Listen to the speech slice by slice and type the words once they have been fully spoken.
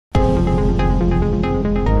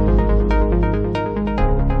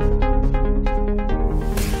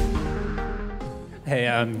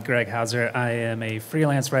I'm Greg Hauser. I am a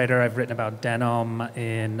freelance writer. I've written about denim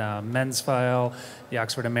in Men's File, the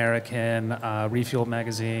Oxford American, Refuel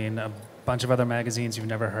magazine, a bunch of other magazines you've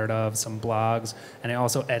never heard of, some blogs, and I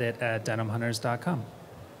also edit at denimhunters.com.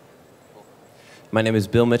 My name is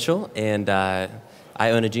Bill Mitchell, and I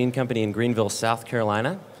own a jean company in Greenville, South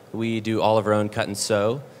Carolina. We do all of our own cut and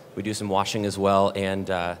sew. We do some washing as well,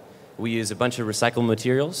 and we use a bunch of recycled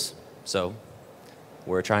materials, so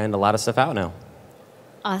we're trying a lot of stuff out now.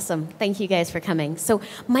 Awesome. Thank you guys for coming. So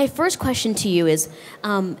my first question to you is,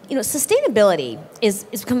 sustainability is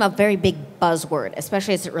become a very big buzzword,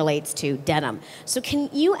 especially as it relates to denim. So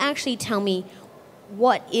can you actually tell me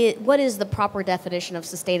what is the proper definition of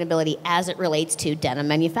sustainability as it relates to denim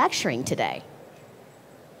manufacturing today?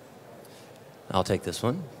 I'll take this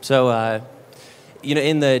one. So,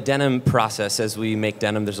 in the denim process, as we make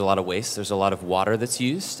denim, there's a lot of waste. There's a lot of water that's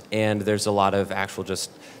used, and there's a lot of actual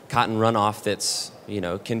just cotton runoff that's,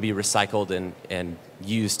 can be recycled and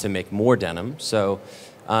used to make more denim. So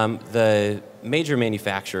the major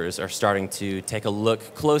manufacturers are starting to take a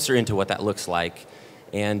look closer into what that looks like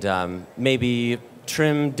and maybe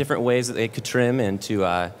trim different ways that they could trim and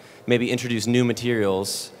to maybe introduce new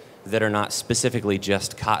materials that are not specifically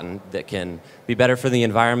just cotton that can be better for the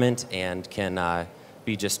environment and can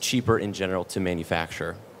be just cheaper in general to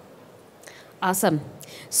manufacture. Awesome.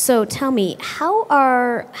 So tell me, how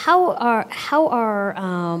are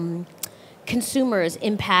consumers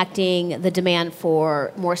impacting the demand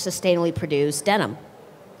for more sustainably produced denim?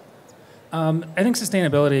 I think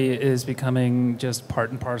sustainability is becoming just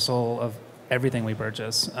part and parcel of everything we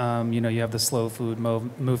purchase. You have the slow food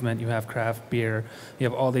movement, you have craft beer, you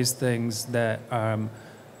have all these things that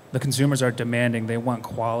the consumers are demanding. They want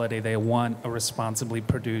quality, they want a responsibly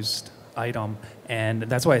produced item, and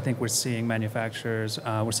that's why I think we're seeing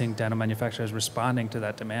denim manufacturers responding to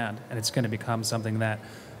that demand, and it's going to become something that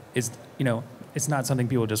is, it's not something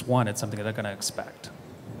people just want, it's something that they're going to expect.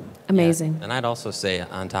 Amazing. Yeah. And I'd also say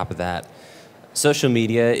on top of that, social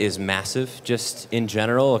media is massive just in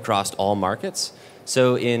general across all markets.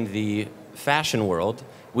 So in the fashion world,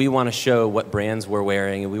 we want to show what brands we're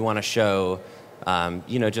wearing, and we want to show,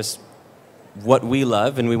 just what we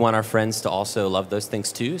love, and we want our friends to also love those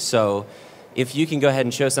things too. So if you can go ahead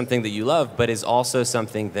and show something that you love, but is also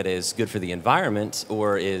something that is good for the environment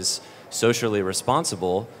or is socially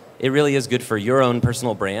responsible, it really is good for your own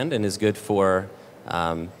personal brand and is good for,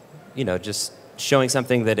 just showing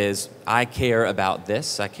something that is, I care about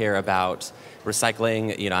this, I care about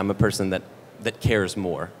recycling, I'm a person that cares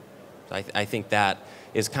more. So I think that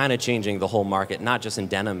is kind of changing the whole market, not just in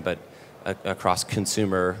denim, but across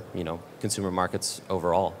consumer markets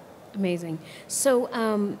overall. Amazing.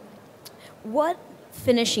 So what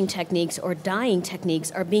finishing techniques or dyeing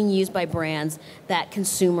techniques are being used by brands that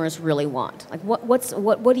consumers really want? Like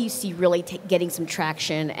what do you see really getting some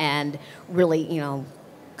traction and really,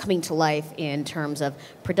 coming to life in terms of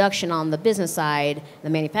production on the business side, the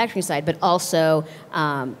manufacturing side, but also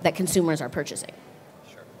that consumers are purchasing?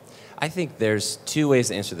 Sure. I think there's two ways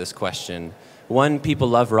to answer this question. One, people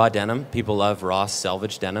love raw denim. People love raw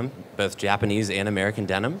selvage denim, both Japanese and American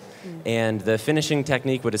denim. And the finishing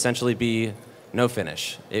technique would essentially be no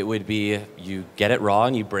finish. It would be you get it raw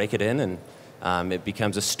and you break it in, and it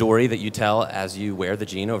becomes a story that you tell as you wear the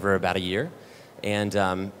jean over about a year.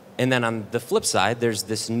 And then on the flip side, there's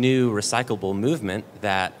this new recyclable movement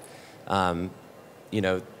that, I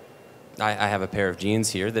have a pair of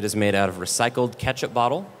jeans here that is made out of recycled ketchup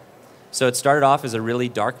bottle. So it started off as a really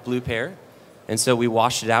dark blue pair. And so we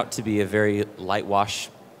washed it out to be a very light wash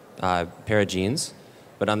pair of jeans.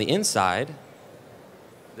 But on the inside,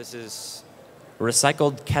 this is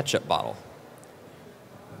recycled ketchup bottle.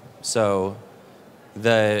 So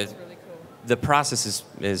the process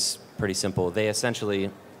is pretty simple.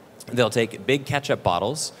 They'll take big ketchup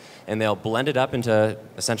bottles and they'll blend it up into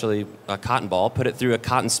essentially a cotton ball, put it through a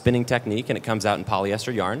cotton spinning technique, and it comes out in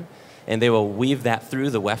polyester yarn. And they will weave that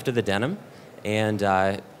through the weft of the denim, and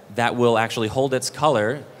that will actually hold its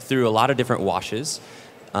color through a lot of different washes.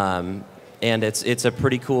 And it's a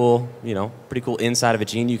pretty cool inside of a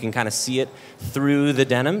jean. You can kind of see it through the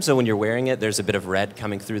denim, so when you're wearing it, there's a bit of red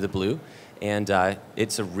coming through the blue. And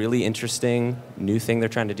it's a really interesting new thing they're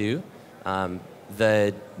trying to do.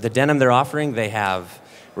 The denim they're offering, they have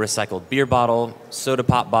recycled beer bottle, soda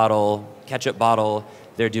pop bottle, ketchup bottle.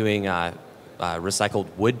 They're doing recycled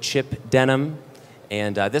wood chip denim.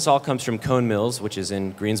 And this all comes from Cone Mills, which is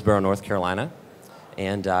in Greensboro, North Carolina.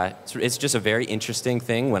 And it's just a very interesting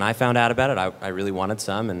thing. When I found out about it, I really wanted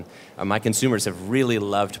some. And my consumers have really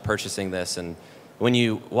loved purchasing this. And when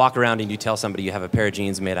you walk around and you tell somebody you have a pair of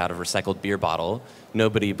jeans made out of recycled beer bottle,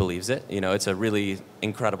 nobody believes it. You know, it's a really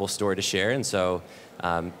incredible story to share, and so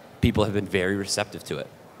people have been very receptive to it.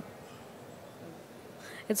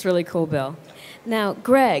 It's really cool, Bill. Now,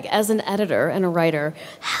 Greg, as an editor and a writer,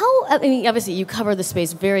 I mean, obviously you cover the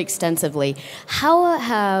space very extensively. How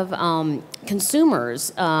have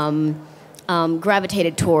consumers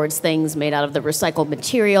gravitated towards things made out of the recycled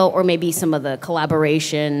material, or maybe some of the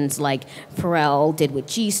collaborations like Pharrell did with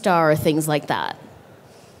G-Star or things like that?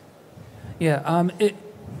 Yeah,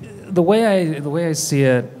 the way I see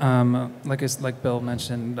it, like Bill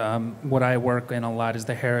mentioned, what I work in a lot is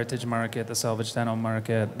the heritage market, the salvage denim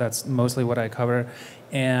market. That's mostly what I cover,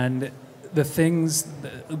 and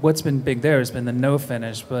what's been big there has been the no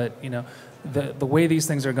finish. But you know, the way these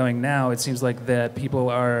things are going now, it seems like that people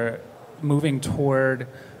are moving toward.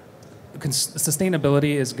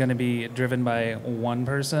 Sustainability is going to be driven by one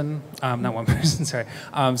person, not one person, sorry.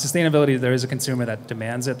 Sustainability, there is a consumer that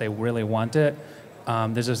demands it, they really want it.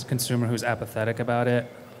 There's a consumer who's apathetic about it.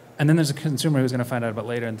 And then there's a consumer who's going to find out about it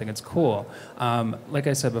later and think it's cool. Like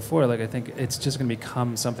I said before, I think it's just going to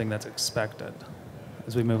become something that's expected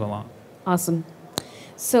as we move along. Awesome.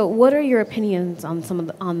 So what are your opinions on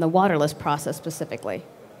on the waterless process specifically?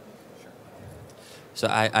 So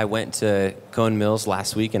I went to Cone Mills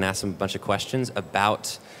last week and asked them a bunch of questions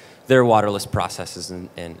about their waterless processes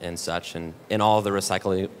and such, and all the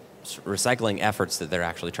recycling efforts that they're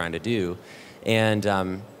actually trying to do. And,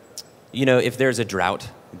 you know, if there's a drought,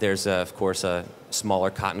 there's, of course, a smaller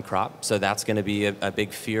cotton crop. So that's going to be a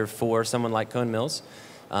big fear for someone like Cone Mills.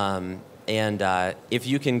 If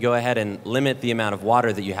you can go ahead and limit the amount of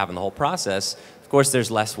water that you have in the whole process, of course, there's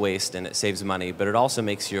less waste and it saves money, but it also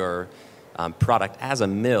makes your product as a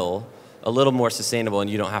mill a little more sustainable, and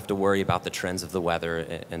you don't have to worry about the trends of the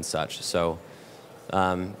weather and such. So,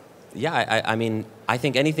 yeah, I mean, I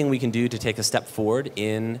think anything we can do to take a step forward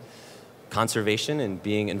in conservation and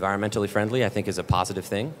being environmentally friendly, I think is a positive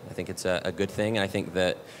thing. I think it's a good thing, and I think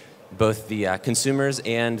that both the consumers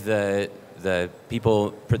and the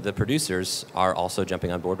people, the producers, are also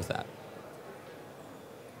jumping on board with that.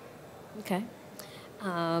 Okay.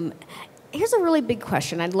 Here's a really big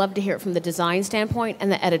question. I'd love to hear it from the design standpoint and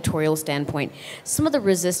the editorial standpoint. Some of the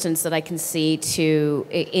resistance that I can see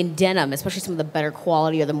in denim, especially some of the better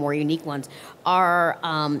quality or the more unique ones, are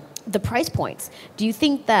the price points. Do you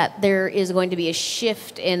think that there is going to be a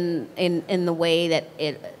shift in the way that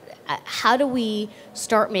how do we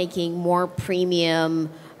start making more premium,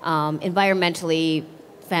 environmentally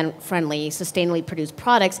friendly, sustainably produced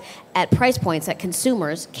products at price points that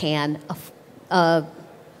consumers can afford?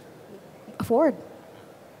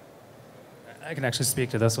 I can actually speak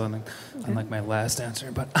to this one, unlike my last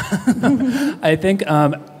answer. But I think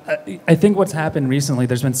what's happened recently,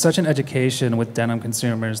 there's been such an education with denim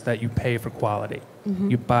consumers that you pay for quality. Mm-hmm.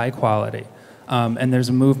 You buy quality. And there's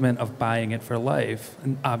a movement of buying it for life.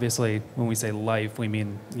 And obviously, when we say life, we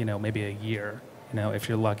mean, maybe a year. If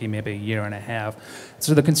you're lucky, maybe a year and a half.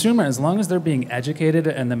 So the consumer, as long as they're being educated,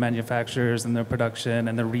 and the manufacturers and the production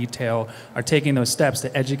and the retail are taking those steps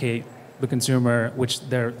to educate the consumer, which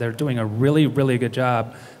they're doing a really, really good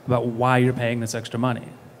job about why you're paying this extra money,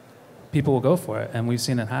 people will go for it, and we've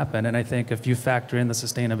seen it happen. And I think if you factor in the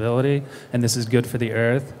sustainability, and this is good for the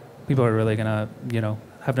earth, people are really gonna,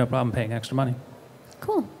 have no problem paying extra money.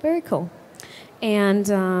 Cool, very cool.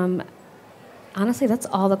 And honestly, that's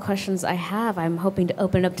all the questions I have. I'm hoping to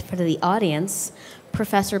open it up for the audience.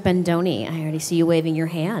 Professor Bendoni, I already see you waving your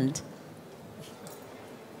hand.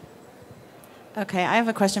 Okay, I have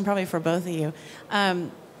a question probably for both of you.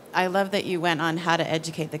 I love that you went on how to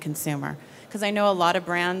educate the consumer, because I know a lot of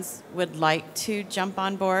brands would like to jump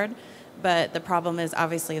on board, but the problem is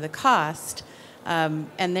obviously the cost, and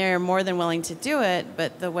they're more than willing to do it,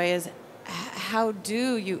 but the way is, how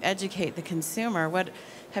do you educate the consumer? What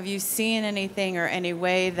have you seen anything or any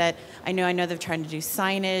way that, I know they're trying to do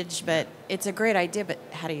signage, but it's a great idea, but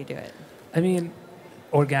how do you do it? I mean,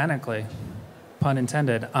 organically, pun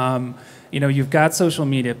intended. You've got social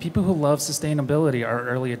media. People who love sustainability are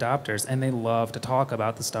early adopters, and they love to talk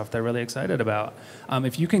about the stuff they're really excited about.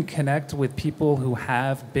 If you can connect with people who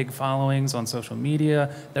have big followings on social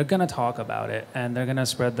media, they're going to talk about it, and they're going to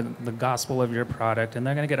spread the gospel of your product, and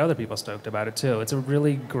they're going to get other people stoked about it too. It's a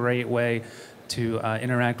really great way to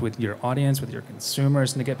interact with your audience, with your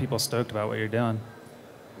consumers, and to get people stoked about what you're doing.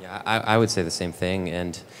 Yeah, I would say the same thing.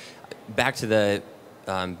 And back to the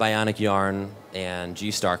Bionic Yarn and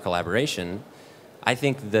G-Star collaboration, I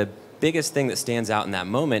think the biggest thing that stands out in that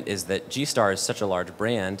moment is that G-Star is such a large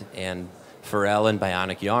brand, and Pharrell and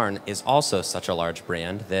Bionic Yarn is also such a large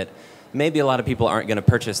brand, that maybe a lot of people aren't going to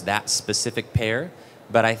purchase that specific pair,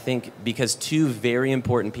 but I think because two very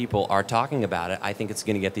important people are talking about it, I think it's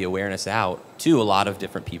going to get the awareness out to a lot of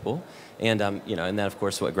different people. And you know, and then of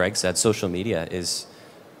course what Greg said, social media is,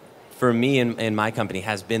 for me and my company,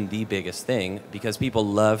 has been the biggest thing, because people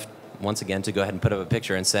love, once again, to go ahead and put up a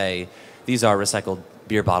picture and say, these are recycled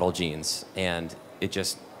beer bottle jeans, and it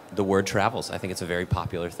just, the word travels. I think it's a very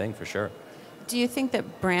popular thing for sure. Do you think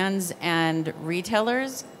that brands and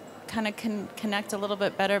retailers kind of can connect a little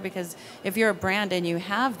bit better? Because if you're a brand and you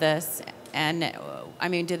have this, and I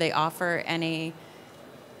mean, do they offer any,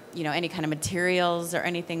 you know, any kind of materials or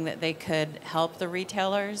anything that they could help the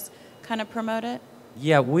retailers kind of promote it?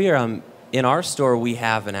 Yeah, we're in our store we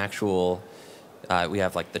have an actual, we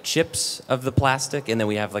have like the chips of the plastic, and then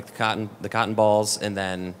we have like the cotton balls, and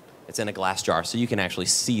then it's in a glass jar, so you can actually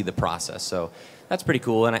see the process. So that's pretty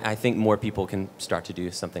cool, and I think more people can start to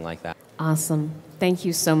do something like that. Awesome. Thank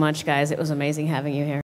you so much, guys. It was amazing having you here.